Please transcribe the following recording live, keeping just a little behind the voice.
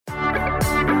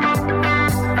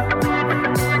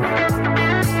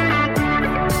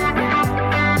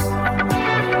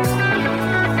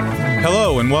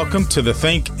and welcome to the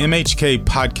Think MHK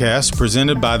podcast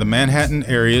presented by the Manhattan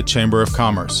Area Chamber of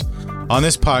Commerce. On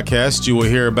this podcast, you will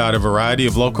hear about a variety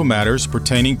of local matters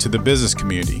pertaining to the business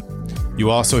community. You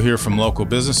also hear from local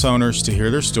business owners to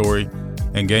hear their story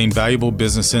and gain valuable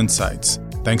business insights.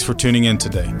 Thanks for tuning in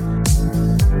today.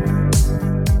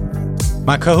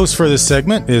 My co-host for this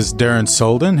segment is Darren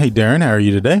Solden. Hey, Darren, how are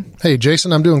you today? Hey,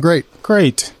 Jason, I'm doing great.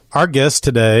 Great. Our guest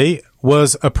today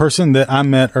was a person that I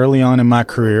met early on in my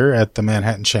career at the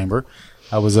Manhattan Chamber.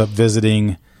 I was up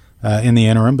visiting in the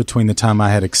interim between the time I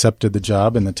had accepted the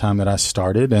job and the time that I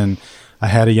started. And I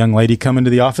had a young lady come into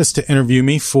the office to interview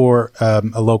me for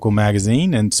a local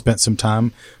magazine and spent some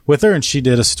time with her. And she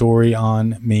did a story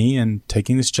on me and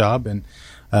taking this job. And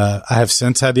I have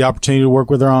since had the opportunity to work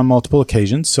with her on multiple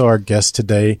occasions. So our guest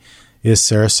today is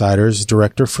Sarah Siders,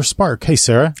 director for Spark. Hey,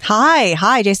 Sarah.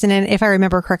 Hi, Jason. And if I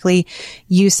remember correctly,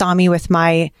 you saw me with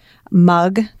my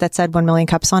mug that said 1 million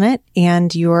cups on it,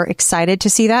 and you were excited to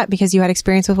see that because you had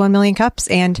experience with 1 million cups.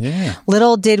 And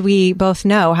little did we both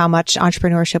know how much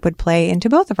entrepreneurship would play into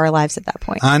both of our lives at that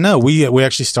point. I know. We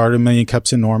actually started 1 million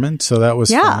cups in Norman, so that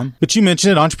was fun. But you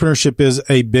mentioned it, entrepreneurship is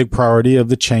a big priority of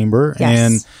the chamber. Yes.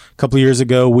 And a couple of years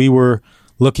ago, we were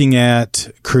looking at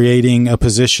creating a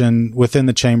position within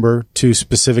the chamber to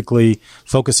specifically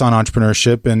focus on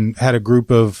entrepreneurship, and had a group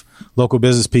of local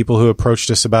business people who approached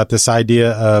us about this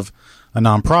idea of a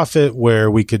nonprofit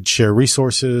where we could share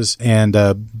resources and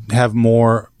have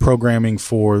more programming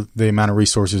for the amount of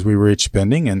resources we were each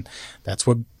spending. And that's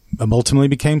what ultimately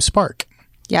became Spark.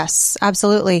 Yes,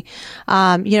 absolutely.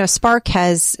 Spark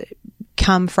has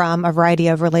come from a variety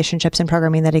of relationships and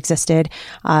programming that existed.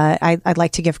 I'd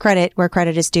like to give credit where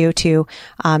credit is due to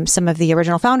some of the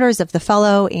original founders of The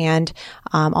Fellow and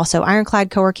also Ironclad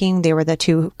Co-working. They were the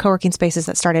two co-working spaces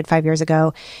that started 5 years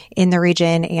ago in the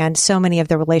region, and so many of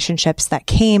the relationships that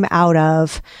came out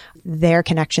of their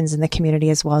connections in the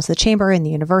community, as well as the chamber and the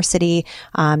university,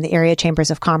 the area chambers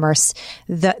of commerce,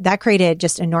 that created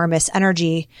just enormous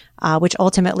energy, which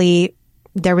ultimately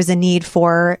there was a need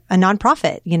for a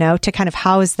nonprofit, to kind of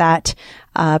house that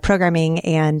programming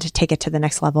and take it to the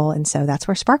next level. And so that's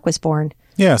where Spark was born.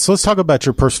 Yeah. So let's talk about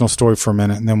your personal story for a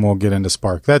minute, and then we'll get into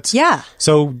Spark.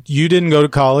 So you didn't go to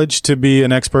college to be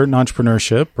an expert in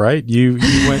entrepreneurship, right? You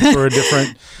went for a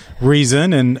different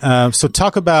reason. And so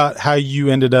talk about how you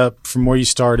ended up from where you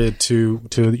started to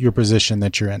your position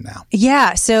that you're in now.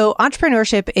 Yeah. So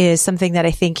entrepreneurship is something that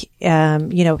I think,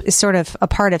 is sort of a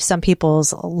part of some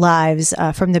people's lives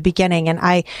from the beginning. And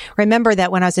I remember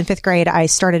that when I was in 5th grade, I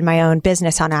started my own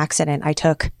business on accident. I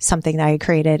took something that I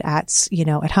created at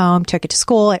home, took it to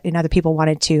school, and other people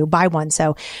wanted to buy one.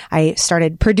 So I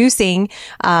started producing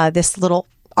this little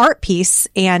art piece,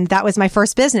 and that was my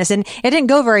first business. And it didn't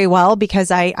go very well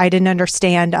because I didn't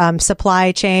understand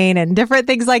supply chain and different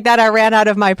things like that. I ran out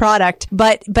of my product.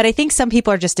 But I think some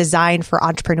people are just designed for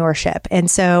entrepreneurship. And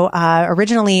so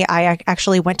originally I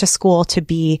actually went to school to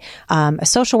be a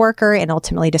social worker, and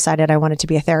ultimately decided I wanted to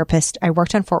be a therapist. I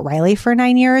worked on Fort Riley for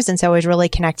 9 years, and so I was really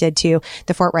connected to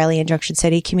the Fort Riley and Junction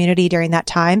City community during that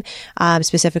time,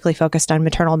 specifically focused on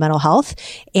maternal mental health.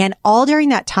 And all during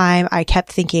that time, I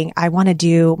kept thinking, I want to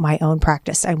do my own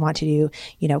practice. I want to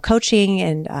do, coaching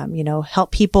and,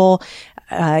 help people,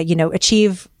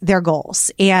 achieve their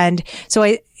goals. And so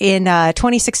in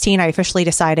 2016, I officially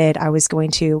decided I was going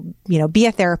to, be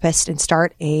a therapist and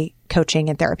start a coaching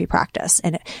and therapy practice.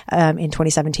 And in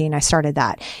 2017, I started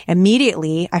that.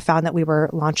 Immediately, I found that we were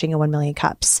launching a 1 million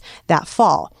cups that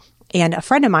fall. And a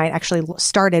friend of mine actually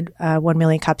started 1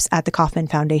 million cups at the Kauffman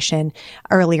Foundation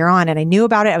earlier on, and I knew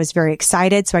about it. I was very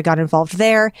excited, so I got involved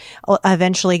there.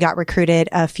 Eventually got recruited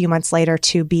a few months later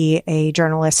to be a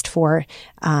journalist for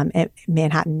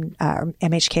Manhattan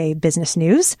MHK Business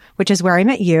News, which is where I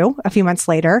met you a few months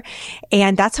later.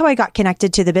 And that's how I got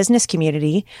connected to the business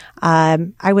community.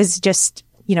 I was just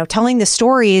telling the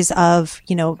stories of,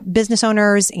 business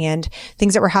owners and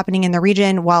things that were happening in the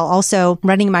region while also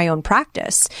running my own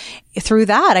practice. Through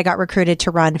that, I got recruited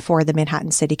to run for the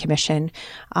Manhattan City Commission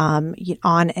on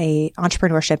a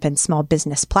entrepreneurship and small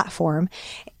business platform.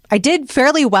 I did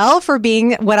fairly well for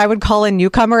being what I would call a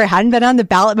newcomer. I hadn't been on the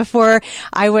ballot before.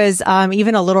 I was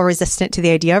even a little resistant to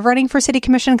the idea of running for city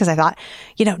commission because I thought,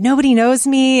 nobody knows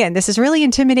me and this is really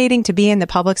intimidating to be in the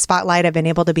public spotlight. I've been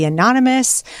able to be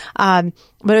anonymous.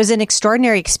 But it was an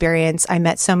extraordinary experience. I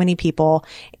met so many people,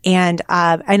 and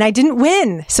I didn't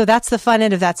win. So that's the fun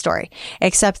end of that story.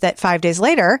 Except that 5 days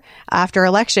later, after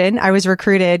election, I was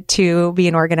recruited to be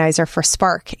an organizer for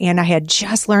Spark, and I had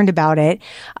just learned about it.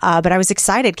 But I was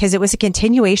excited because it was a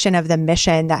continuation of the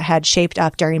mission that had shaped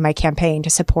up during my campaign to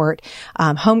support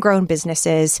homegrown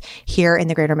businesses here in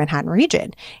the Greater Manhattan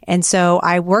region. And so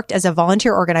I worked as a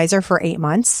volunteer organizer for 8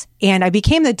 months, and I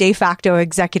became the de facto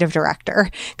executive director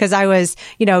because I was,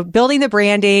 building the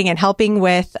branding and helping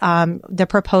with the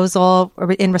proposal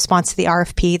in response to the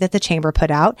RFP that the chamber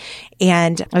put out.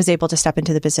 And I was able to step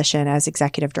into the position as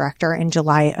executive director in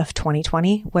July of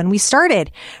 2020 when we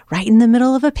started right in the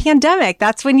middle of a pandemic.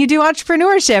 That's when you do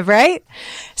entrepreneurship, right?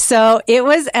 So it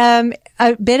was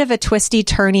a bit of a twisty,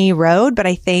 turny road, but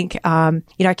I think,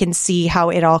 I can see how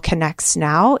it all connects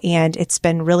now. And it's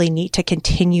been really neat to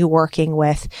continue working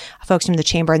with folks from the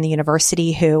chamber and the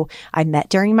university who I met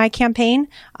during my campaign.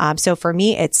 So for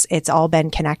me, it's all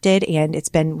been connected, and it's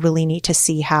been really neat to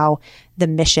see how the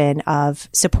mission of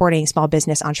supporting small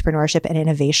business entrepreneurship and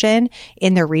innovation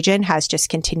in the region has just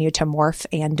continued to morph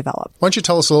and develop. Why don't you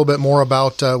tell us a little bit more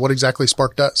about what exactly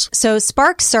Spark does? So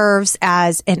Spark serves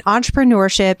as an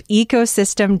entrepreneurship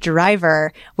ecosystem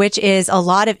driver, which is a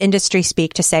lot of industry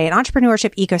speak to say an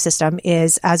entrepreneurship ecosystem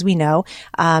is, as we know,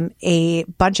 a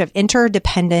bunch of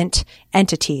interdependent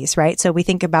entities, right? So we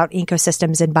think about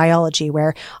ecosystems in biology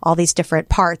where all these different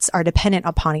parts are dependent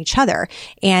upon each other.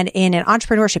 And in an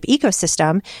entrepreneurship ecosystem,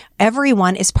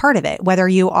 everyone is part of it. Whether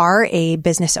you are a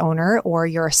business owner or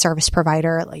you're a service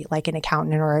provider, like an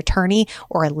accountant or attorney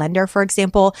or a lender, for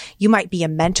example, you might be a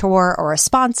mentor or a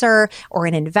sponsor or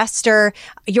an investor,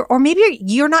 or maybe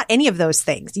you're not any of those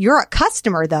things. You're a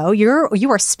customer though. You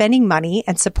are spending money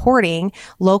and supporting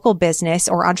local business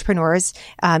or entrepreneurs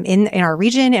in our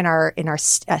region, in our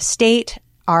state,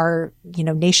 our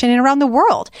nation, and around the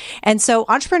world. And so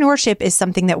entrepreneurship is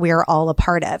something that we are all a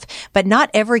part of, but not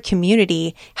every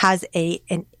community has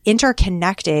an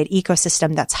interconnected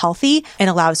ecosystem that's healthy and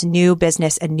allows new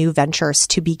business and new ventures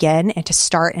to begin and to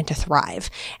start and to thrive.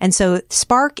 And so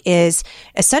Spark is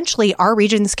essentially our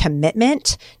region's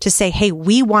commitment to say, hey,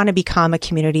 we want to become a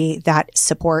community that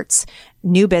supports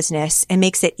new business and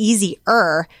makes it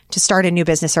easier to start a new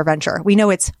business or venture. We know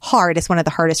it's hard. It's one of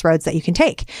the hardest roads that you can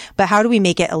take. But how do we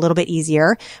make it a little bit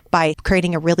easier by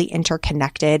creating a really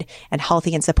interconnected and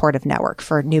healthy and supportive network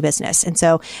for new business? And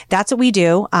so that's what we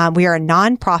do. We are a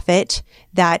nonprofit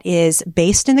that is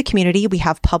based in the community. We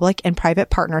have public and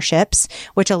private partnerships,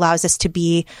 which allows us to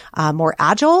be more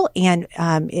agile, and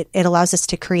it allows us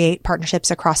to create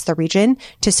partnerships across the region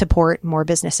to support more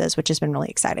businesses, which has been really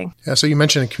exciting. Yeah, so you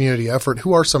mentioned a community effort.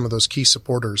 Who are some of those key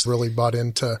supporters really bought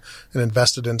into and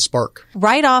invested in Spark?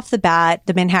 Right off the bat,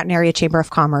 the Manhattan Area Chamber of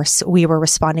Commerce, we were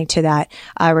responding to that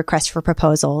request for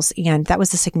proposals, and that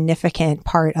was a significant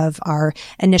part of our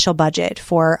initial budget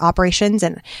for operations,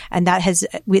 and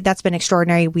that's been extraordinary.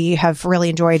 We have really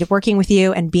enjoyed working with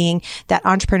you and being that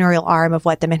entrepreneurial arm of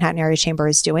what the Manhattan Area Chamber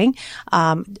is doing.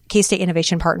 K-State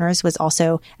Innovation Partners was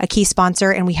also a key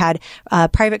sponsor, and we had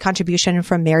private contribution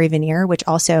from Mary Veneer, which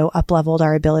also up-leveled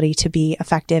our ability to be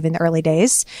effective in the early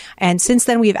days. And since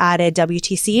then, we've added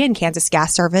WTC and Kansas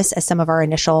Gas Service as some of our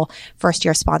initial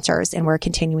first-year sponsors, and we're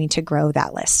continuing to grow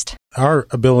that list. Our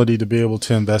ability to be able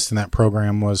to invest in that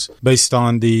program was based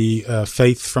on the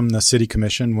faith from the city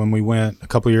commission when we went a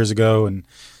couple years ago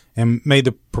and made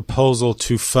the proposal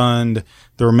to fund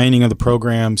the remaining of the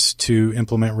programs to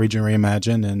implement Region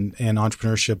Reimagine, and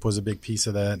entrepreneurship was a big piece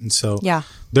of that. And so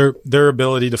their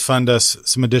ability to fund us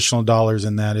some additional dollars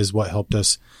in that is what helped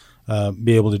us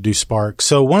be able to do Spark.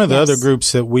 So one of the other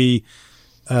groups that we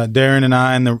Darren and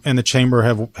I and the chamber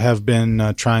have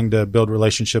been trying to build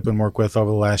relationship and work with over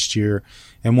the last year,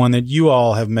 and one that you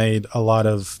all have made a lot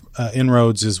of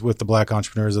inroads is with the Black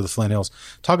Entrepreneurs of the Flint Hills.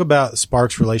 Talk about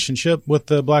Spark's relationship with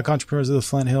the Black Entrepreneurs of the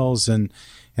Flint Hills, and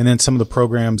then some of the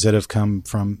programs that have come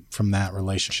from that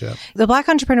relationship. The Black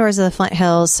Entrepreneurs of the Flint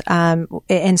Hills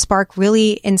and Spark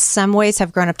really, in some ways,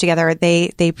 have grown up together.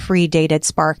 They predated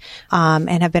Spark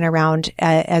and have been around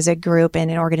as a group and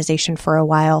an organization for a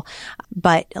while.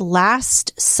 But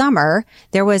last summer,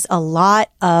 there was a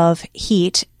lot of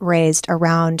heat raised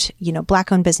around,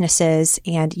 Black-owned businesses.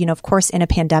 And, of course, in a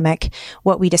pandemic,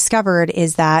 what we discovered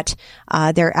is that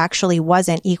there actually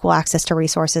wasn't equal access to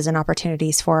resources and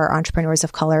opportunities for entrepreneurs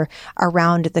of color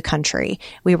around the country.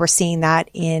 We were seeing that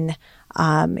in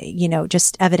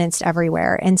just evidenced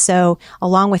everywhere. And so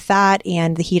along with that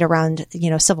and the heat around,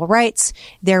 civil rights,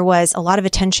 there was a lot of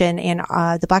attention, and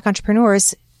the Black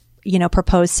entrepreneurs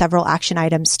proposed several action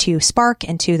items to Spark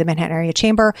and to the Manhattan Area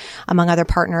Chamber, among other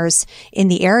partners in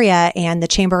the area. And the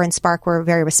Chamber and Spark were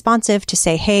very responsive to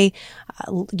say, hey,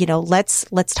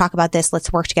 let's talk about this.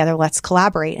 Let's work together. Let's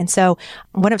collaborate. And so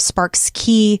one of Spark's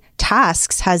key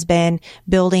tasks has been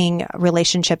building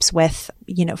relationships with,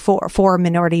 for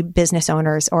minority business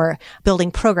owners, or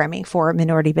building programming for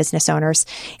minority business owners.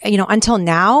 Until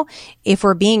now, if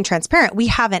we're being transparent, we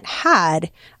haven't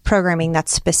had programming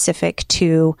that's specific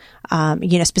to,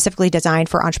 specifically designed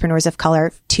for entrepreneurs of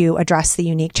color to address the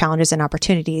unique challenges and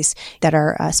opportunities that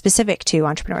are specific to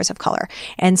entrepreneurs of color.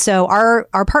 And so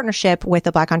our partnership with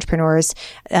the Black entrepreneurs,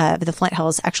 the Flint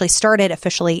Hills, actually started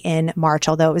officially in March,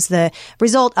 although it was the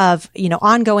result of,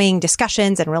 ongoing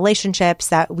discussions and relationships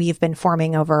that we've been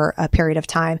forming over a period of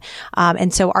time.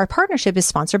 And so our partnership is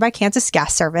sponsored by Kansas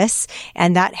Gas Service,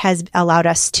 and that has allowed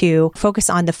us to focus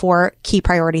on the 4 key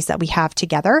priorities that we have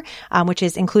together, which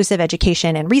is inclusive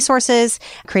education and resources,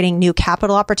 creating new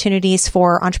capital opportunities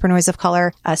for entrepreneurs of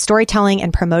color, storytelling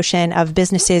and promotion of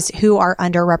businesses who are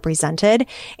underrepresented,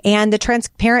 and the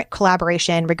transparent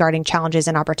collaboration regarding challenges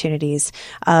and opportunities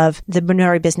of the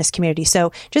minority business community.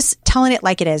 So just telling it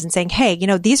like it is and saying, hey,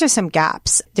 these are some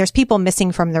gaps. There's people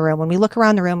missing from the room. When we look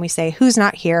around the room, we say, who's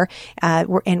not here?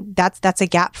 And that's a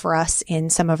gap for us in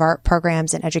some of our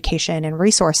programs and education and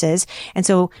resources. And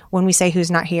so when we say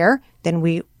who's not here, then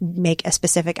we make a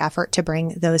specific effort to bring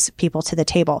those people to the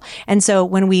table. And so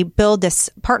when we build this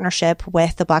partnership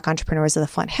with the Black entrepreneurs of the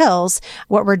Flint Hills,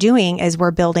 what we're doing is we're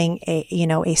building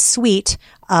a suite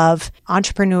of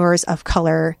entrepreneurs of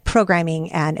color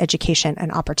programming and education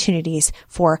and opportunities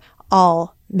for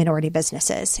all minority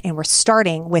businesses. And we're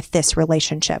starting with this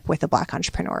relationship with the Black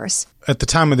entrepreneurs. At the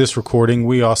time of this recording,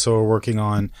 we also are working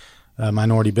on a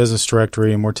Minority Business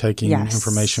Directory, and we're taking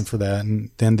information for that.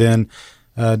 And then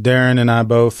Darren and I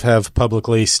both have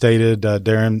publicly stated,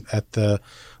 Darren at the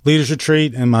Leaders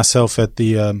Retreat and myself at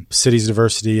the City's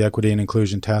Diversity, Equity, and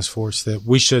Inclusion Task Force, that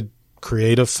we should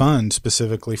create a fund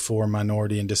specifically for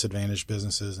minority and disadvantaged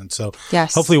businesses. And so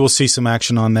hopefully we'll see some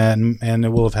action on that, and it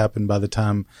will have happened by the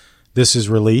time this is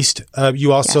released.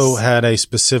 You also had a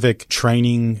specific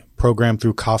training program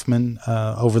through Kauffman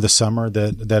over the summer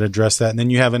that addressed that. And then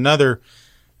you have another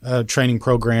training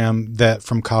program that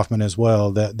from Kauffman as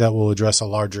well that will address a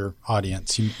larger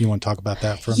audience. You want to talk about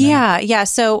that for a minute? Yeah.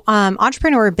 So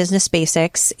Entrepreneur Business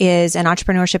Basics is an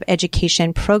entrepreneurship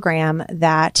education program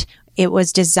that it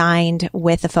was designed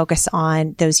with a focus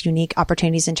on those unique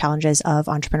opportunities and challenges of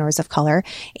entrepreneurs of color.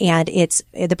 And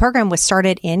the program was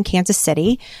started in Kansas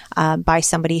City by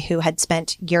somebody who had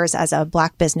spent years as a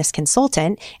Black business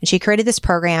consultant. And she created this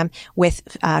program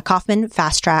with Kauffman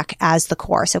Fast Track as the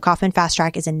core. So Kauffman Fast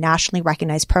Track is a nationally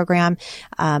recognized program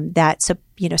that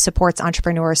supports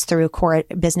entrepreneurs through core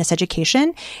business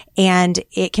education, and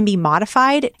it can be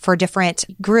modified for different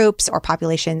groups or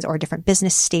populations or different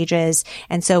business stages.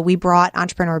 And so we brought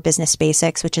Entrepreneur Business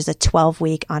Basics, which is a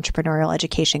 12-week entrepreneurial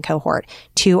education cohort,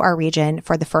 to our region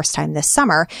for the first time this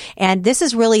summer. And this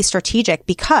is really strategic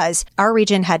because our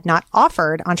region had not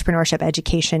offered entrepreneurship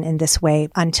education in this way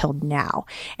until now.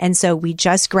 And so we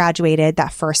just graduated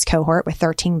that first cohort with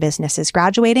 13 businesses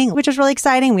graduating, which was really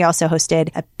exciting. We also hosted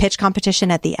a pitch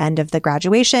competition at the end of the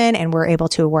graduation, and we're able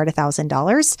to award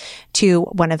 $1,000 to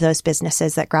one of those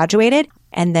businesses that graduated.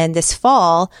 And then this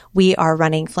fall, we are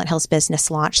running Flint Hills Business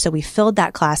Launch. So we filled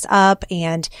that class up,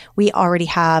 and we already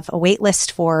have a wait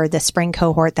list for the spring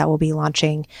cohort that will be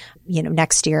launching,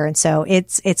 next year. And so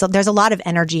there's a lot of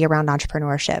energy around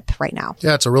entrepreneurship right now.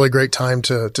 Yeah, it's a really great time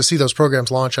to see those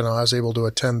programs launch. I know I was able to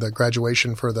attend the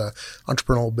graduation for the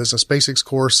Entrepreneurial Business Basics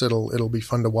course. It'll be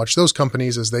fun to watch those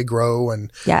companies as they grow,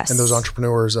 and those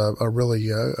entrepreneurs are really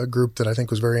a group that I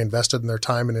think was very invested in their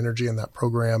time and energy in that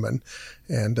program, and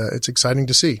it's exciting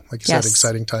to see. Like you said,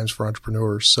 exciting times for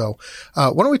entrepreneurs. So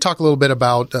why don't we talk a little bit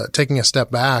about taking a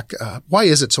step back? Why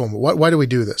is it so? Why do we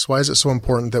do this? Why is it so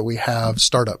important that we have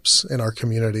startups in our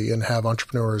community and have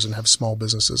entrepreneurs and have small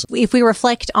businesses? If we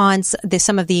reflect on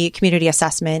some of the community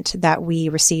assessment that we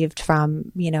received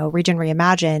from, Region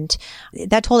Reimagined,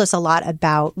 that told us a lot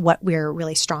about what we're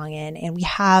really strong in. And we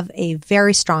have a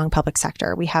very strong public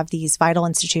sector. We have these vital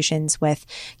institutions with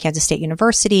Kansas State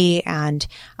University and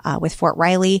with Fort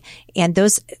Riley. And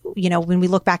those, when we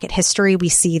look back at history, we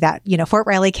see that, Fort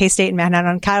Riley, K-State, and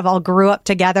Manhattan kind of all grew up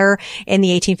together in the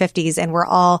 1850s, and we're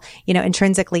all,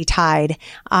 intrinsically tied.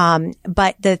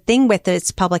 But the thing with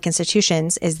its public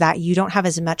institutions is that you don't have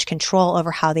as much control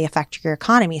over how they affect your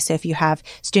economy. So if you have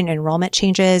student enrollment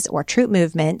changes or troop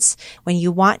movements, when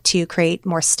you want to create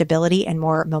more stability and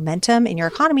more momentum in your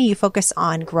economy, you focus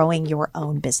on growing your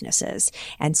own businesses.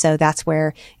 And so that's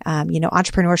where,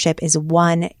 entrepreneurship is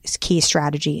one key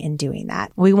strategy in doing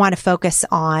that. We want to focus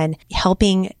on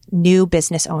helping new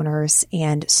business owners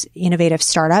and innovative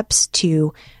startups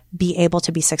to be able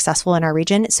to be successful in our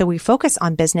region. So we focus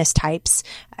on business types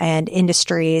and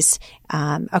industries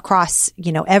across,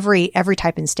 every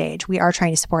type and stage. We are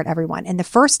trying to support everyone. In the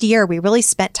first year, we really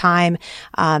spent time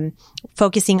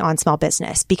focusing on small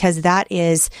business because that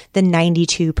is the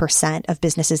 92% of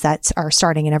businesses that are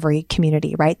starting in every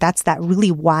community, right? That's that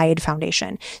really wide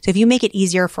foundation. So if you make it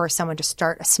easier for someone to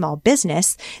start a small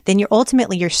business, then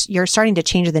you're starting to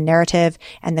change the narrative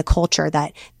and the culture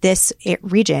that this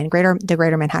region, the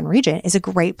greater Manhattan region, is a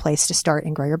great place to start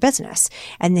and grow your business.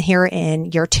 And here in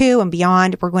year 2 and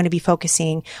beyond, we're going to be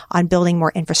focusing on building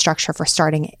more infrastructure for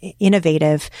starting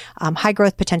innovative, high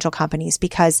growth potential companies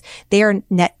because they are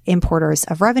net importers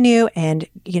of revenue and,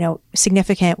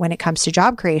 significant when it comes to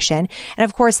job creation. And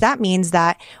of course, that means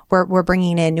that we're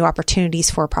bringing in new opportunities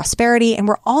for prosperity. And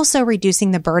we're also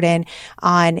reducing the burden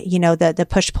on, the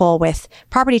push-pull with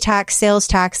property tax, sales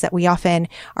tax that we often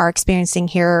are experiencing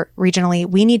here regionally.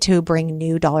 We need to bring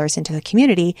new dollars into the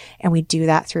community. And we do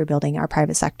that through building our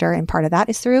private sector. And part of that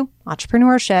is through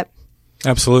entrepreneurship.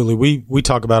 Absolutely. We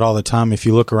talk about all the time. If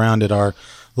you look around at our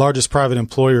largest private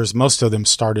employers, most of them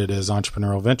started as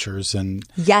entrepreneurial ventures. And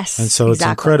yes, and so it's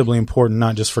incredibly important,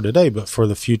 not just for today, but for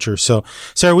the future. So,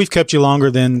 Sarah, we've kept you longer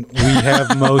than we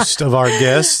have most of our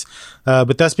guests.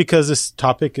 But that's because this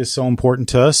topic is so important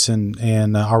to us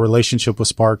and our relationship with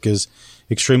Spark is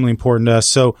extremely important to us.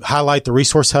 So highlight the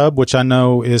Resource Hub, which I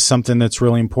know is something that's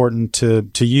really important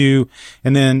to you.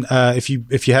 And then, if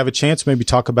you have a chance, maybe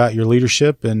talk about your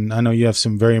leadership. And I know you have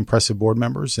some very impressive board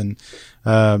members. And,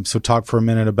 so talk for a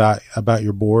minute about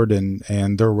your board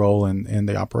and their role in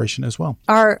the operation as well.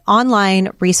 Our online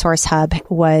Resource Hub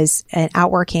was an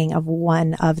outworking of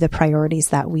one of the priorities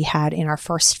that we had in our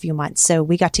first few months. So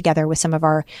we got together with some of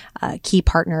our key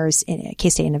partners,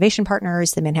 K-State Innovation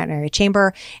Partners, the Manhattan Area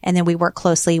Chamber, and then we worked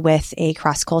closely with a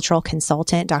cross-cultural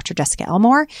consultant, Dr. Jessica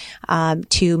Elmore,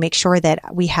 to make sure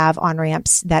that we have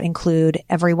on-ramps that include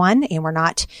everyone and we're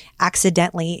not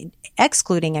accidentally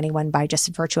excluding anyone by just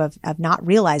virtue of not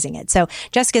realizing it. So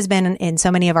Jessica's been in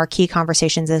so many of our key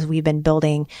conversations as we've been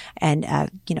building and,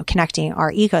 connecting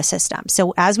our ecosystem.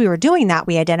 So as we were doing that,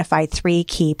 we identified 3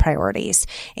 key priorities: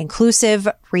 inclusive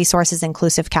resources,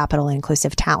 inclusive capital, and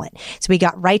inclusive talent. So we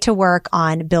got right to work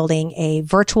on building a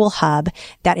virtual hub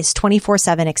that is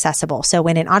 24/7 accessible. So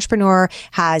when an entrepreneur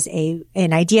has an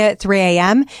idea at 3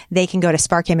 a.m., they can go to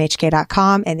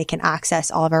sparkmhk.com and they can access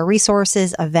all of our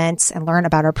resources, events, and learn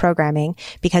about our programming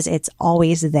because it's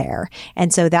always there.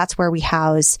 And so that's where we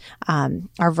house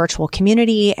our virtual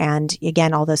community and,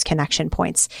 again, all those connection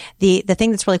points. The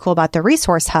thing that's really cool about the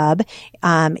Resource Hub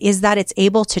is that it's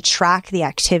able to track the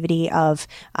activity of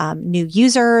new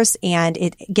users, and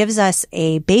it gives us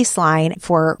a baseline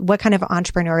for what kind of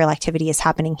entrepreneurial activity is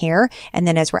happening here. And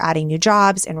then as we're adding new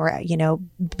jobs and we're,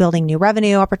 building new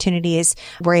revenue opportunities,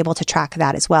 we're able to track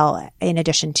that as well, in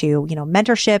addition to,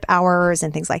 mentorship hours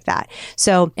and things like that.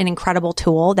 So an incredible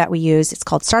tool that we use, it's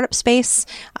called Startup Space,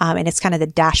 and it's kind of the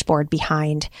dashboard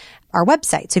behind our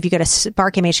website. So if you go to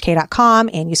sparkmhk.com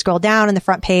and you scroll down on the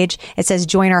front page, it says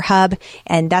join our hub.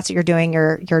 And that's what you're doing.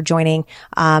 You're joining,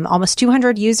 almost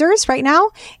 200 users right now.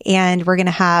 And we're going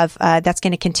to have, that's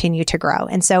going to continue to grow.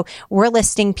 And so we're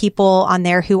listing people on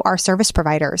there who are service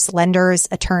providers, lenders,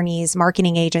 attorneys,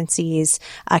 marketing agencies,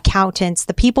 accountants,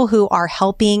 the people who are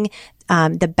helping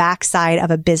the backside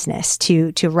of a business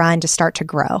to run, to start to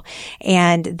grow.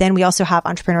 And then we also have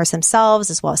entrepreneurs themselves,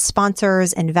 as well as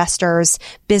sponsors, investors,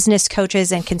 business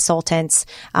coaches, and consultants.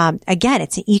 Again,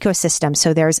 it's an ecosystem.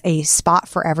 So there's a spot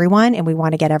for everyone, and we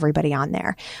want to get everybody on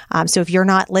there. So if you're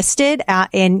not listed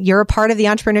and you're a part of the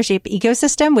entrepreneurship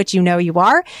ecosystem, which you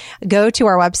are, go to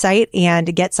our website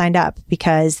and get signed up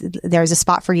because there's a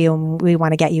spot for you and we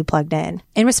want to get you plugged in.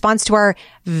 In response to our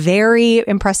very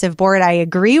impressive board, I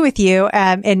agree with you.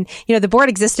 And the board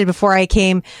existed before I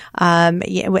came,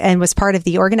 and was part of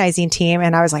the organizing team.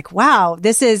 And I was like, wow,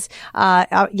 this is,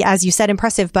 as you said,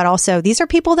 impressive, but also these are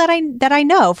people that I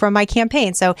know from my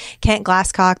campaign. So Kent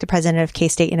Glasscock, the president of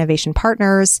K-State Innovation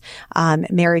Partners,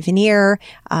 Mary Veneer.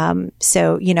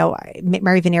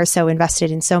 Mary Veneer is so invested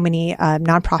in so many,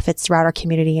 nonprofits throughout our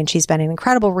community. And she's been an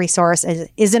incredible resource,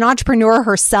 is an entrepreneur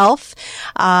herself,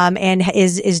 and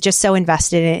is just so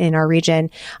invested in our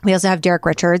region. We also have Derek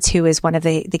Richards, who is one of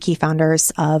the key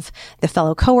founders of the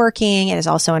Fellow Co-working and is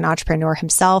also an entrepreneur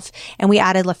himself. And we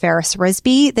added LaFerris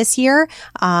Risby this year.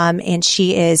 And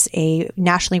she is a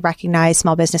nationally recognized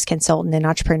small business consultant and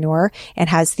entrepreneur and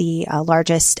has the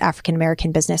largest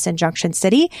African-American business in Junction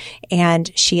City.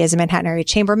 And she is a Manhattan Area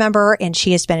Chamber member, and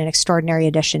she has been an extraordinary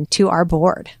addition to our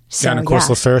board. So, and of course,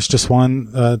 LaFerris just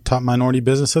won Top Minority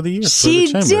Business of the Year.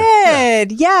 She for the Chamber.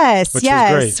 Did. Yeah. Yes. Which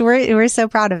yes. We're so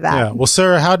proud of that. Yeah. Well,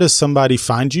 Sarah, how does somebody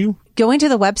find you? Going to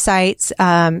the website,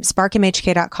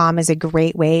 sparkmhk.com is a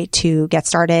great way to get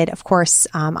started. Of course,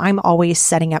 I'm always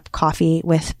setting up coffee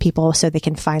with people so they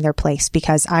can find their place,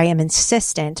 because I am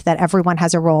insistent that everyone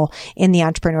has a role in the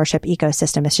entrepreneurship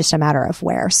ecosystem. It's just a matter of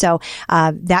where. So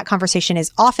that conversation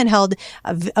is often held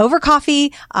over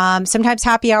coffee, sometimes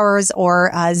happy hours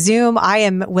or Zoom. I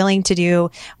am willing to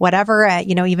do whatever.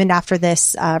 Even after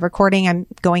this recording, I'm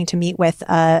going to meet with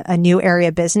a new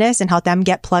area business and help them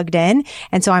get plugged in.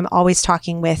 And so I'm always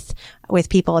talking with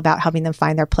people about helping them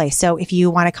find their place. So if you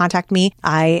want to contact me,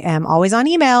 I am always on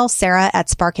email,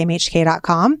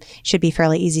 sarah@sparkmhk.com. Should be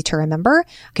fairly easy to remember.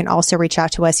 You can also reach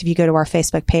out to us if you go to our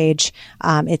Facebook page.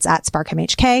 It's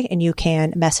 @sparkmhk, and you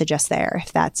can message us there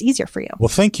if that's easier for you. Well,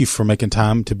 thank you for making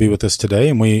time to be with us today.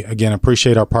 And we, again,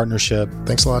 appreciate our partnership.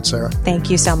 Thanks a lot, Sarah. Thank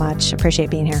you so much. Appreciate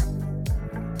being here.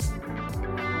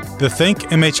 The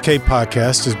Think MHK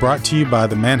podcast is brought to you by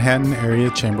the Manhattan Area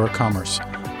Chamber of Commerce.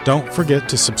 Don't forget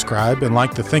to subscribe and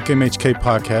like the Think MHK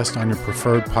podcast on your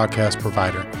preferred podcast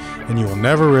provider, and you will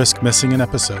never risk missing an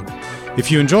episode. If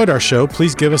you enjoyed our show,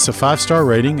 please give us a 5-star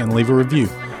rating and leave a review.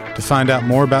 To find out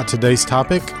more about today's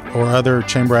topic or other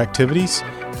chamber activities,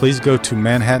 please go to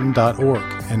manhattan.org.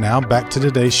 And now back to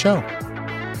today's show.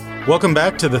 Welcome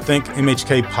back to the Think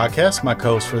MHK podcast. My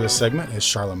co-host for this segment is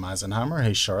Charla Meisenheimer.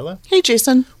 Hey, Charla. Hey,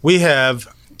 Jason. We have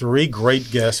 3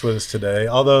 great guests with us today.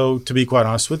 Although, to be quite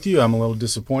honest with you, I'm a little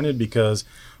disappointed because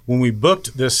when we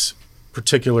booked this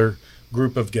particular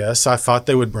group of guests, I thought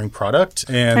they would bring product,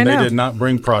 and they did not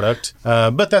bring product.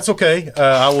 But that's okay.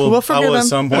 I will at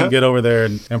some point get over there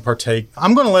and partake.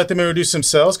 I'm going to let them introduce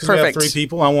themselves because we have 3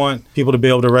 people. I want people to be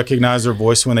able to recognize their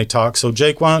voice when they talk. So,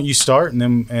 Jake, why don't you start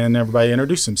and everybody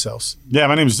introduce themselves? Yeah,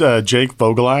 my name is Jake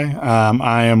Vogelai.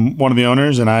 I am one of the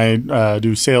owners, and I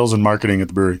do sales and marketing at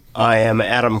the brewery. I am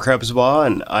Adam Krebsbaugh,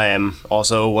 and I am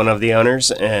also one of the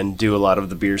owners and do a lot of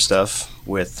the beer stuff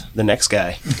with the next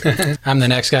guy. I'm the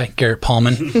next guy, Garrett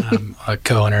Paulman. I'm a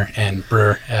co-owner and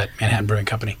brewer at Manhattan Brewing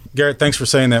Company. Garrett, thanks for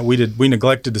saying that. We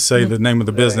neglected to say the name of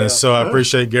the business, so I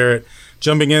appreciate Garrett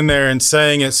jumping in there and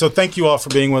saying it. So thank you all for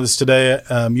being with us today.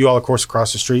 You all, of course,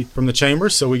 across the street from the chamber,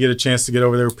 so we get a chance to get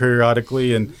over there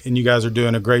periodically, and you guys are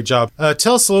doing a great job.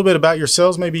 Tell us a little bit about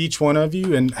yourselves, maybe each one of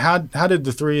you, and how did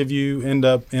the 3 of you end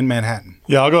up in Manhattan?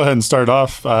 Yeah, I'll go ahead and start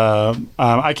off.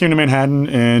 I came to Manhattan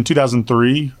in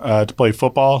 2003 to play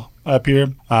football up here.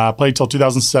 Played till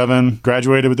 2007,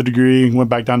 graduated with a degree,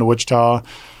 went back down to Wichita.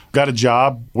 Got a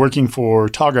job working for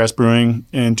Tallgrass Brewing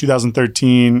in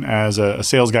 2013 as a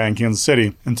sales guy in Kansas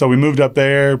City. And so we moved up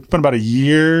there, spent about a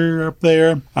year up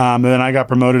there. And then I got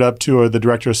promoted up to the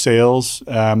director of sales.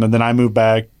 And then I moved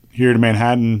back here to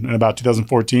Manhattan in about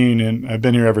 2014, and I've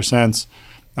been here ever since.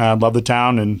 I love the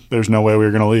town, and there's no way we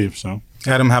were going to leave. So,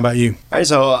 Adam, how about you? All right,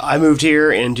 so I moved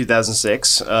here in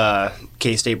 2006.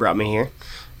 K-State brought me here.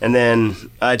 And then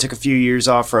I took a few years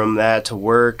off from that to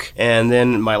work. And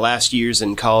then my last years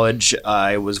in college,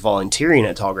 I was volunteering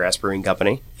at Tallgrass Brewing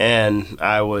Company. And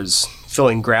I was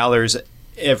filling growlers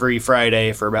every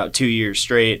Friday for about 2 years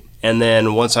straight. And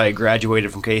then once I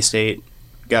graduated from K-State,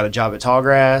 got a job at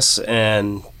Tallgrass,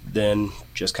 and then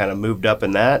just kind of moved up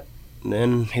in that. And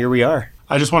then here we are.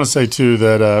 I just want to say, too,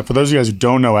 that for those of you guys who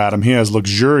don't know Adam, he has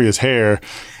luxurious hair.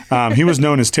 He was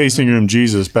known as Tasting Room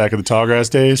Jesus back in the Tallgrass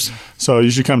days, so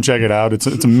you should come check it out. It's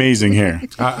amazing hair.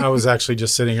 I was actually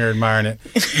just sitting here admiring it.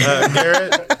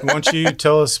 Garrett, why don't you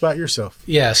tell us about yourself?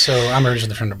 Yeah, so I'm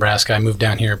originally from Nebraska. I moved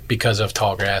down here because of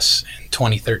Tallgrass in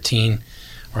 2013,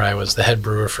 where I was the head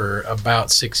brewer for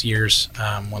about 6 years.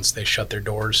 Once they shut their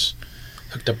doors,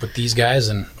 hooked up with these guys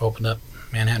and opened up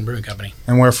Manhattan Brewing Company.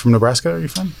 And where from Nebraska are you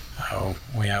from? Oh,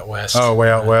 way out west. Oh,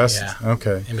 way out west? Yeah.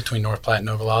 Okay. In between North Platte and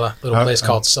Oglala. Little place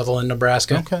called Sutherland,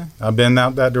 Nebraska. Okay. I've been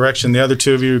out that direction. The other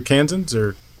 2 of you are Kansans,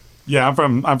 or? Yeah,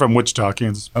 I'm from Wichita,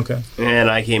 Kansas. Okay.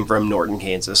 And I came from Norton,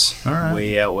 Kansas. All right.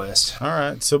 Way out west. All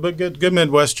right. So, but good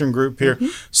Midwestern group here. Mm-hmm.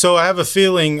 So I have a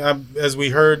feeling, as we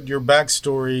heard your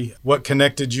backstory, what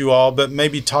connected you all, but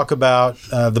maybe talk about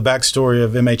the backstory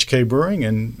of MHK Brewing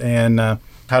and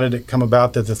how did it come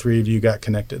about that the 3 of you got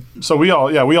connected? So we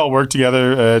all worked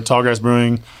together at Tallgrass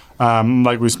Brewing.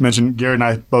 Like we mentioned, Garrett and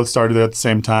I both started there at the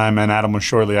same time, and Adam was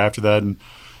shortly after that. And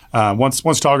Once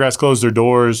Tallgrass closed their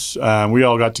doors, we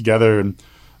all got together and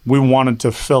we wanted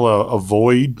to fill a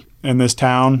void in this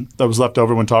town that was left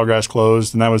over when Tallgrass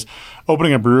closed, and that was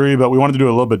opening a brewery, but we wanted to do it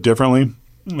a little bit differently.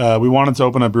 We wanted to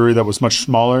open a brewery that was much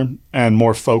smaller and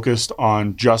more focused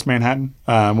on just Manhattan.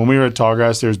 When we were at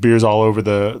Tallgrass, there's beers all over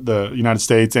the United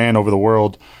States and over the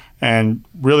world. And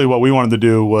really what we wanted to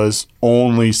do was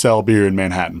only sell beer in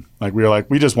Manhattan. Like we were like,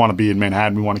 we just want to be in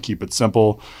Manhattan. We want to keep it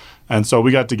simple. And so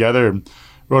we got together and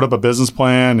wrote up a business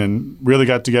plan and really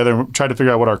got together and tried to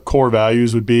figure out what our core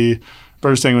values would be.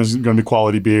 First thing was going to be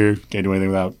quality beer. Can't do anything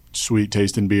without sweet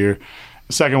tasting beer.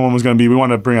 The second one was going to be, we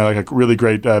wanted to bring a really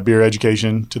great beer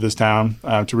education to this town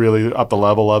to really up the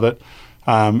level of it.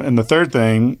 And the third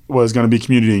thing was going to be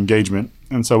community engagement.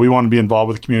 And so we wanted to be involved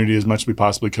with the community as much as we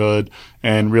possibly could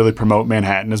and really promote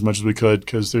Manhattan as much as we could,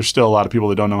 because there's still a lot of people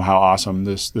that don't know how awesome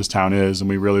this town is, and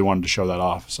we really wanted to show that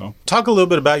off. So talk a little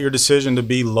bit about your decision to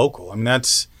be local. I mean,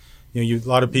 that's, a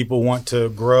lot of people want to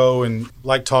grow and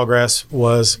like Tallgrass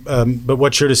was, but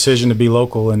what's your decision to be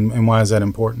local and why is that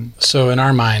important? So in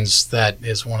our minds, that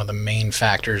is one of the main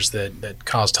factors that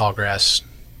caused Tallgrass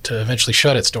to eventually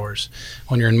shut its doors.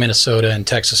 When you're in Minnesota and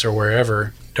Texas or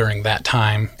wherever during that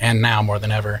time, and now more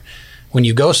than ever, when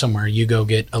you go somewhere, you go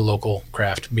get a local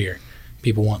craft beer.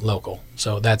 People want local.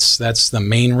 So that's the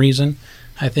main reason.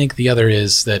 I think the other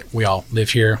is that we all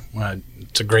live here.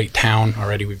 It's a great town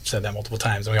already. We've said that multiple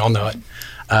times, and we all know it.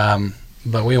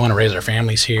 But we want to raise our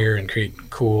families here and create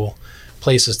cool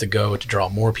places to go to draw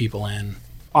more people in.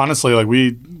 Honestly, like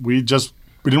we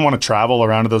didn't want to travel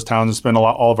around to those towns and spend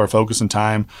all of our focus and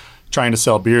time trying to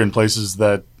sell beer in places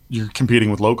that you're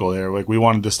competing with local there. Like we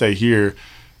wanted to stay here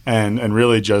and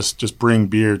really just bring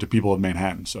beer to people of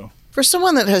Manhattan. So for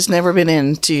someone that has never been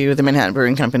into the Manhattan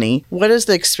Brewing Company, what is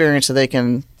the experience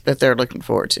that they're looking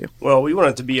forward to? Well, we want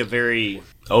it to be a very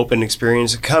open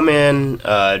experience. Come in,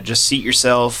 just seat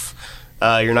yourself.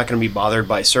 You're not going to be bothered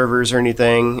by servers or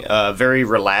anything. Very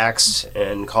relaxed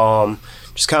and calm.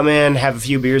 Just come in, have a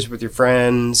few beers with your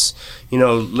friends,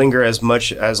 linger as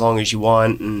long as you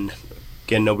want. And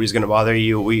again, nobody's going to bother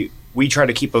you. We try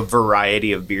to keep a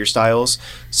variety of beer styles.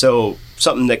 So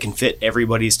something that can fit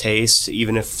everybody's taste.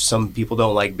 Even if some people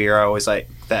don't like beer, I always like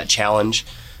that challenge.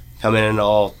 Come in and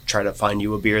I'll try to find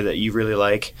you a beer that you really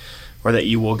like or that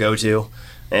you will go to.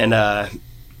 And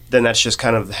then that's just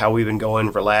kind of how we've been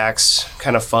going, relax,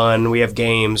 kind of fun. We have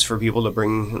games for people to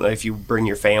bring, if you bring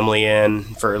your family in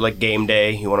for like game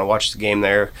day, you want to watch the game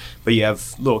there, but you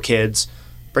have little kids,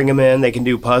 bring them in. They can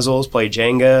do puzzles, play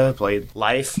Jenga, play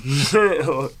Life,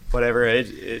 whatever.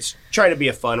 It's trying to be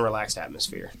a fun, relaxed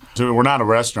atmosphere. So we're not a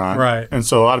restaurant. Right. And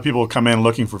so a lot of people come in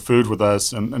looking for food with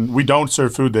us, and we don't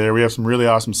serve food there. We have some really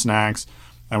awesome snacks.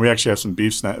 And we actually have some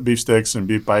beef sticks and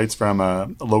beef bites from a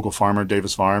local farmer,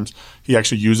 Davis Farms. He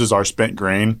actually uses our spent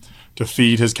grain to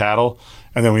feed his cattle,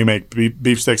 and then we make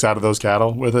beef sticks out of those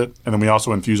cattle with it. And then we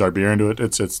also infuse our beer into it.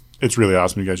 It's really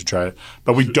awesome. You guys should try it.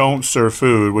 But we don't serve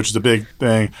food, which is a big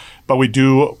thing. But we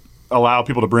do allow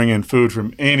people to bring in food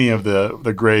from any of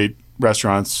the great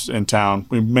restaurants in town.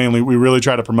 We really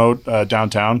try to promote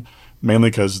downtown, mainly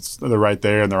because they're right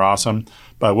there and they're awesome.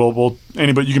 But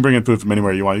anybody, you can bring in food from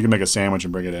anywhere you want. You can make a sandwich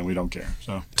and bring it in. We don't care.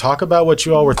 So talk about what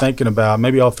you all were thinking about.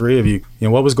 Maybe all three of you.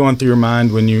 What was going through your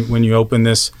mind when you opened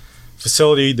this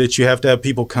facility that you have to have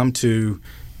people come to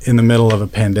in the middle of a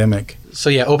pandemic?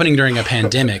 So yeah, opening during a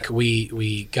pandemic,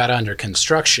 we got under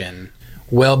construction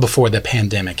well before the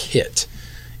pandemic hit,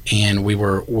 and we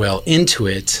were well into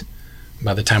it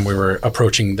by the time we were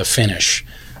approaching the finish.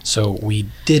 So we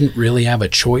didn't really have a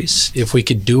choice. If we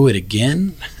could do it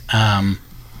again,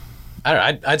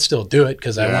 I'd still do it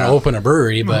because I want to open a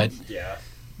brewery, but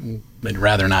I'd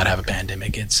rather not have a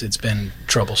pandemic. It's been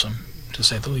troublesome, to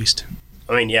say the least.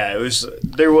 I mean,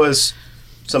 there was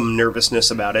some nervousness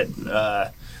about it.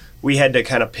 We had to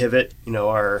kind of pivot.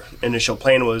 Our initial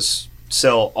plan was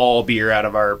sell all beer out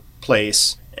of our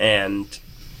place, and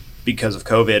because of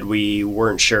COVID, we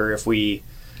weren't sure if we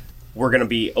were going to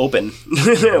be open.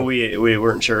 we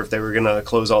weren't sure if they were going to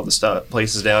close all the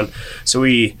places down. So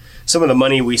some of the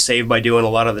money we saved by doing a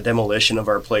lot of the demolition of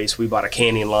our place, we bought a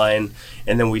canning line,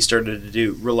 and then we started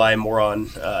to rely more on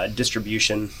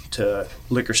distribution to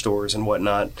liquor stores and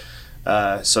whatnot.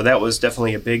 So that was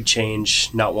definitely a big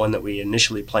change, not one that we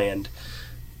initially planned.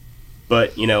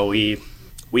 But,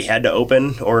 we had to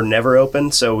open or never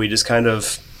open, so we just kind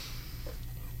of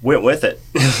went with it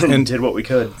and did what we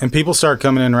could. And people started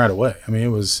coming in right away. I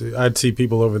mean, I'd see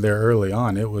people over there early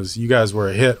on. You guys were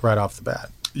a hit right off the bat.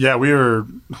 Yeah, we were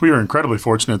incredibly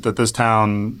fortunate that this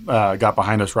town got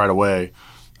behind us right away.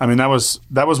 I mean, that was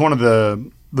one of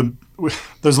the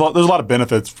there's a lot of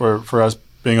benefits for us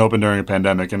being open during a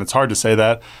pandemic. And it's hard to say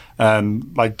that.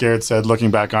 And like Garrett said,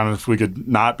 looking back on it, if we could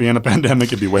not be in a pandemic,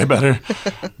 it'd be way better.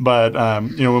 But,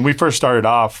 when we first started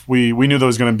off, we knew there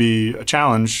was going to be a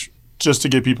challenge just to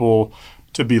get people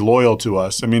to be loyal to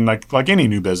us. I mean, like any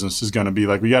new business is going to be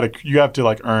like, you have to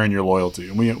like earn your loyalty.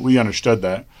 And we understood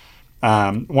that.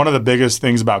 One of the biggest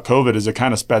things about COVID is it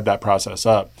kind of sped that process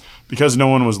up because no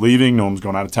one was leaving, no one was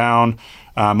going out of town.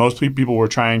 Most people were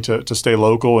trying to stay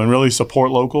local and really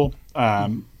support local.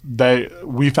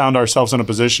 We found ourselves in a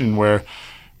position where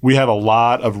we have a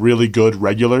lot of really good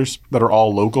regulars that are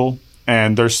all local,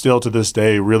 and they're still to this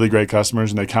day really great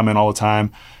customers, and they come in all the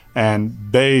time, and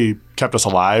they kept us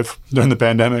alive during the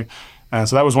pandemic. And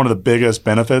so that was one of the biggest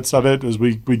benefits of it, is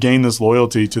we gained this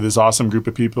loyalty to this awesome group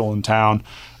of people in town,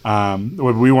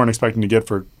 what we weren't expecting to get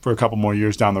for a couple more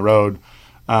years down the road.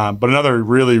 But another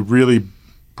really, really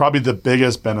probably the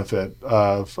biggest benefit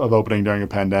of opening during a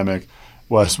pandemic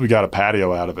was we got a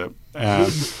patio out of it.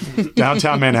 And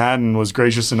downtown Manhattan was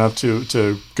gracious enough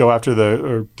to go after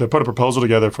to put a proposal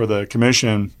together for the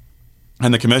commission,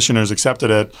 and the commissioners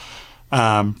accepted it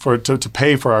to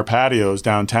pay for our patios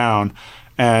downtown.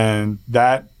 And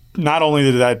that not only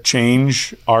did that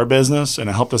change our business and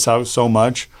it helped us out so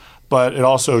much, but it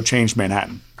also changed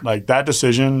Manhattan. Like that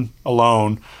decision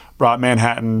alone brought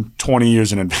Manhattan 20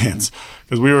 years in advance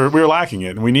because we were lacking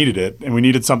it and we needed it, and we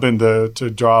needed something to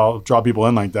draw people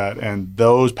in like that. And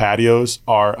those patios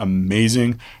are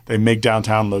amazing. They make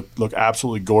downtown look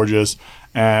absolutely gorgeous,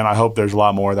 and I hope there's a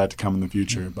lot more of that to come in the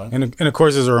future. But and of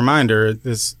course, as a reminder,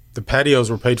 the patios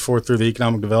were paid for through the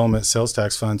Economic Development Sales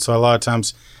Tax Fund. So a lot of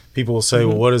times people will say,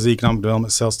 well, what does the Economic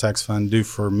Development Sales Tax Fund do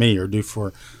for me or do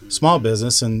for small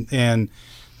business? And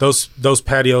those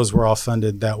patios were all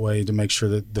funded that way to make sure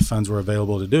that the funds were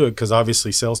available to do it, because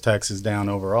obviously sales tax is down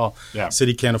overall. Yeah.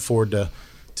 City can't afford to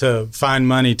find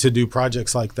money to do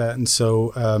projects like that. And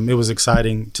so it was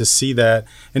exciting to see that.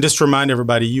 And just to remind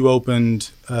everybody, you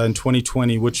opened in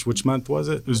 2020. Which month was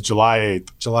it? It was July 8th.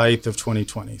 July 8th of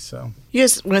 2020. So you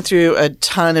guys went through a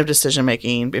ton of decision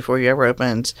making before you ever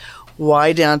opened.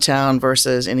 Why downtown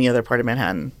versus any other part of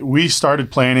Manhattan? We started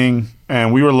planning,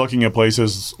 and we were looking at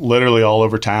places literally all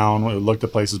over town. We looked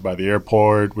at places by the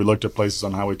airport. We looked at places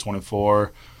on Highway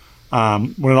 24.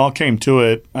 When it all came to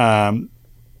it,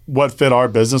 what fit our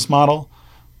business model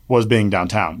was being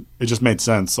downtown. It just made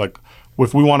sense. Like,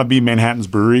 if we want to be Manhattan's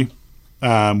brewery,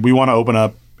 we want to open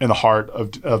up in the heart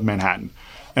of Manhattan.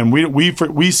 And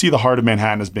we see the heart of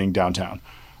Manhattan as being downtown.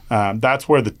 That's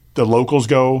where the locals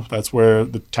go. That's where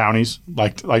the townies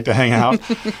like to hang out.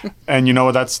 And you know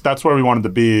what? That's where we wanted to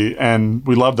be. And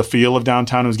we loved the feel of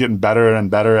downtown. It was getting better and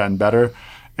better and better.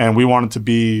 And we wanted to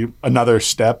be another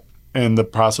step in the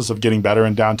process of getting better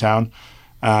in downtown.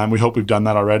 We hope we've done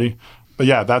that already. But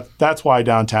yeah, that's why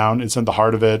downtown. It's in the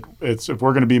heart of it. If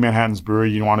we're going to be Manhattan's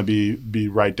brewery, you want to be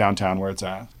right downtown where it's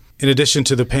at. In addition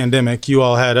to the pandemic, you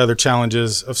all had other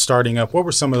challenges of starting up. What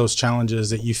were some of those challenges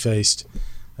that you faced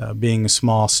being a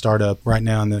small startup right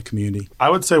now in the community?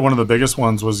 I would say one of the biggest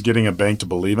ones was getting a bank to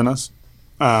believe in us.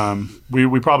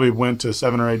 We probably went to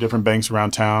 7 or 8 different banks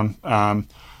around town.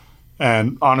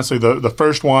 And honestly, the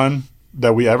first one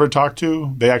that we ever talked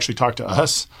to, they actually talked to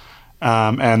us.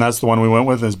 And that's the one we went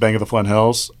with, is Bank of the Flint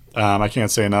Hills. I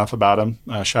can't say enough about him.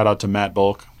 Shout out to Matt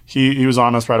Bulk. He was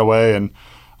on us right away. And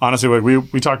honestly,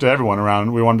 we talked to everyone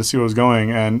around. We wanted to see what was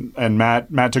going. And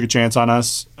Matt took a chance on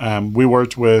us. We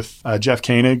worked with Jeff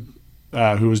Koenig,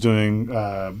 who was doing,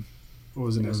 what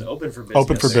was it? Open for Business.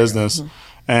 Open for Business.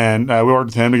 And we worked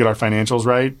with him to get our financials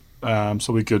right.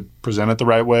 So we could present it the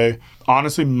right way.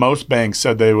 Honestly, most banks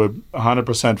said they would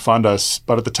 100% fund us,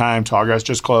 but at the time, Tallgrass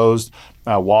just closed.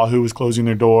 Wahoo was closing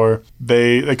their door.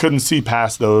 They couldn't see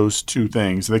past those two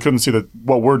things. They couldn't see that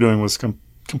what we're doing was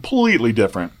completely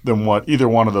different than what either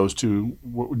one of those two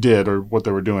did or what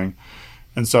they were doing.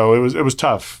 And so it was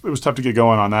tough. It was tough to get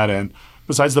going on that end.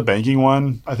 Besides the banking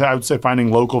one, I would say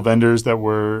finding local vendors that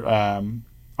were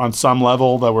on some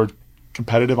level that were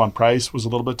competitive on price was a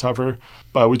little bit tougher,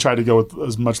 but we tried to go with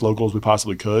as much local as we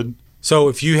possibly could. So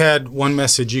if you had one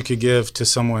message you could give to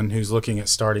someone who's looking at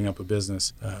starting up a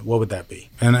business, what would that be?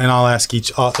 And I'll ask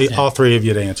all three of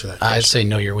you to answer that question. I'd say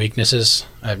know your weaknesses.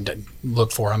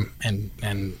 Look for them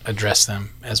and address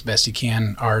them as best you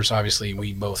can. Ours, obviously,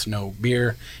 we both know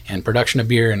beer and production of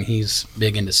beer, and he's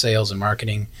big into sales and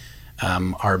marketing.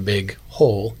 Our big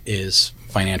hole is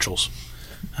financials.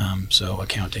 So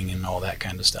accounting and all that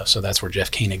kind of stuff. So that's where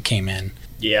Jeff Koenig came in.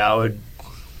 Yeah, I would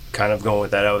kind of go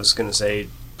with that. I was going to say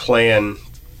plan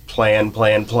plan.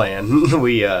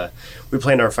 We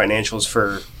planned our financials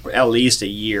for at least a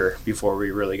year before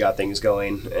we really got things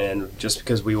going, and just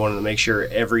because we wanted to make sure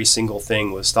every single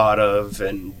thing was thought of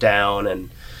and down, and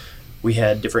we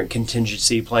had different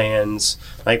contingency plans.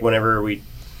 Like whenever we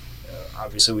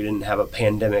obviously we didn't have a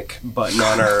pandemic button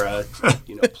on our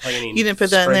planning you didn't put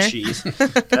that spreadsheet. In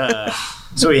there?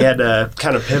 So we had to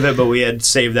kind of pivot, but we had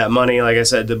saved that money, like I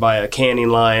said, to buy a canning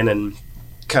line, and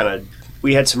kind of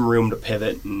we had some room to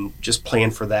pivot and just plan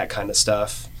for that kind of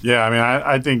stuff. Yeah, I mean,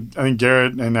 I think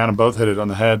Garrett and Adam both hit it on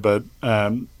the head, but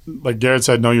like Garrett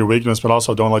said, know your weakness, but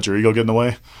also don't let your ego get in the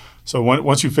way. So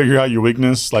once you figure out your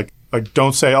weakness, like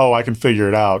don't say, oh, I can figure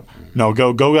it out. No,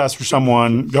 go ask for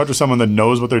someone, go to someone that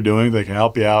knows what they're doing, they can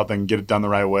help you out, they can get it done the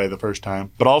right way the first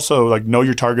time. But also, like, know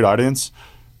your target audience,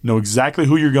 know exactly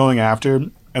who you're going after,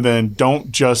 and then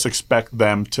don't just expect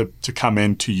them to come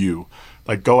into you.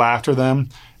 Like, go after them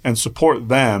and support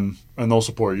them, and they'll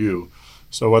support you.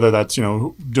 So whether that's,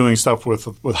 doing stuff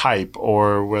with Hype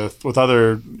or with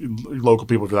other local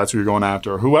people, if that's who you're going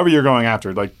after, or whoever you're going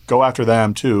after, like, go after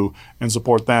them too and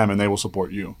support them, and they will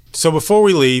support you. So before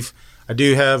we leave, I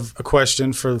do have a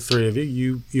question for the three of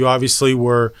you. You obviously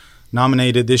were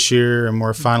nominated this year and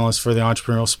were a finalist for the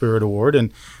Entrepreneurial Spirit Award,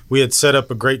 and we had set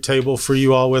up a great table for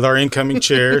you all with our incoming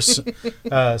chairs.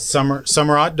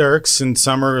 Summer Ott Dirks, and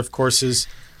Summer, of course, is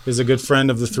a good friend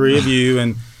of the three of you,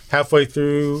 and halfway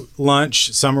through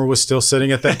lunch, Summer was still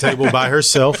sitting at that table by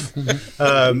herself,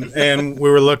 and we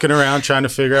were looking around trying to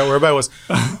figure out where everybody was.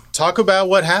 Talk about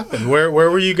what happened. Where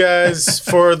were you guys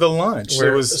for the lunch?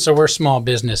 So we're small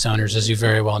business owners, as you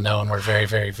very well know, and we're very,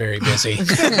 very, very busy.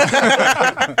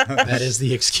 That is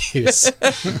the excuse.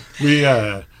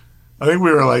 I think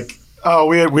we were like,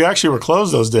 we actually were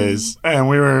closed those days, and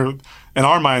we were, in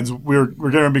our minds, we're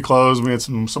going to be closed. We had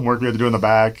some work we had to do in the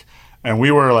back. And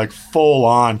we were like full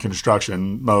on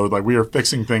construction mode. Like, we were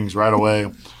fixing things right away.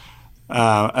 And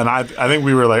I think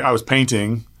we were like, I was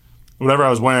painting. Whatever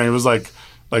I was wearing, it was like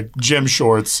gym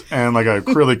shorts and like a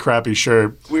really crappy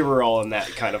shirt. We were all in that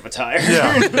kind of attire.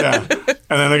 Yeah.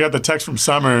 And then I got the text from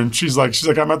Summer, and she's like,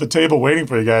 I'm at the table waiting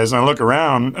for you guys. And I look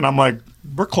around, and I'm like,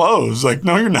 we're closed. Like,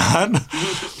 no, you're not.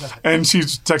 And she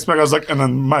texts back. I was like, and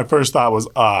then my first thought was,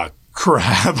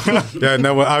 crap. Yeah,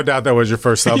 no, I doubt that was your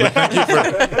first thought, but thank you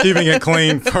for keeping it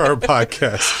clean for our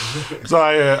podcast. So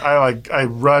I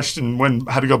rushed and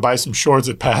had to go buy some shorts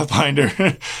at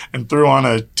Pathfinder and threw on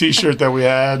a T-shirt that we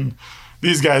had.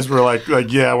 These guys were like,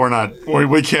 yeah,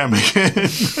 we can't make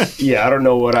it. Yeah, I don't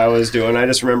know what I was doing. I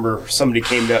just remember somebody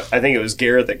came down. I think it was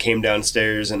Garrett that came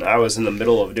downstairs, and I was in the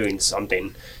middle of doing something.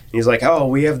 And he's like, oh,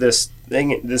 we have this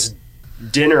thing, this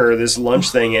dinner, this lunch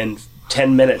thing, and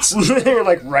 10 minutes.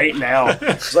 Like, right now.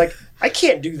 It's like, I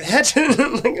can't do that.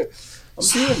 Like, I'm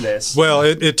doing this. Well,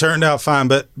 it turned out fine,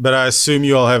 but I assume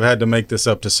you all have had to make this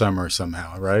up to Summer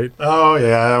somehow, right? Oh,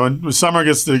 yeah. When Summer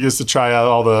gets to try out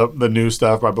all the new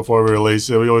stuff right before we release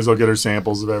it, we always go get her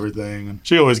samples of everything. And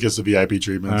she always gets the VIP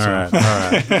treatment. All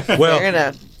right.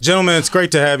 Well, gentlemen, it's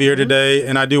great to have you here today.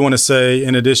 And I do want to say,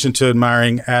 in addition to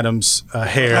admiring Adam's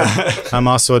hair, I'm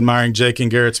also admiring Jake and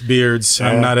Garrett's beards.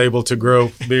 I'm not able to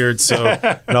grow beards, so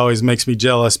it always makes me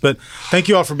jealous. But thank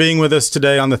you all for being with us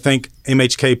today on the Think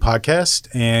MHK podcast,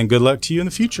 and good luck to you in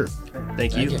the future.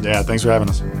 Thank you. Yeah, thanks for having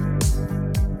us.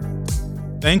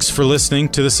 Thanks for listening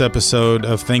to this episode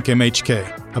of Think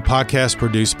MHK, a podcast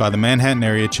produced by the Manhattan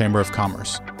Area Chamber of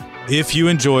Commerce. If you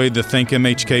enjoyed the Think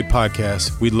MHK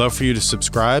podcast, we'd love for you to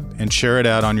subscribe and share it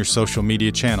out on your social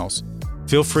media channels.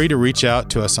 Feel free to reach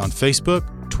out to us on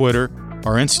Facebook, Twitter,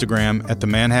 or Instagram at the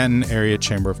Manhattan Area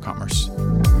Chamber of Commerce.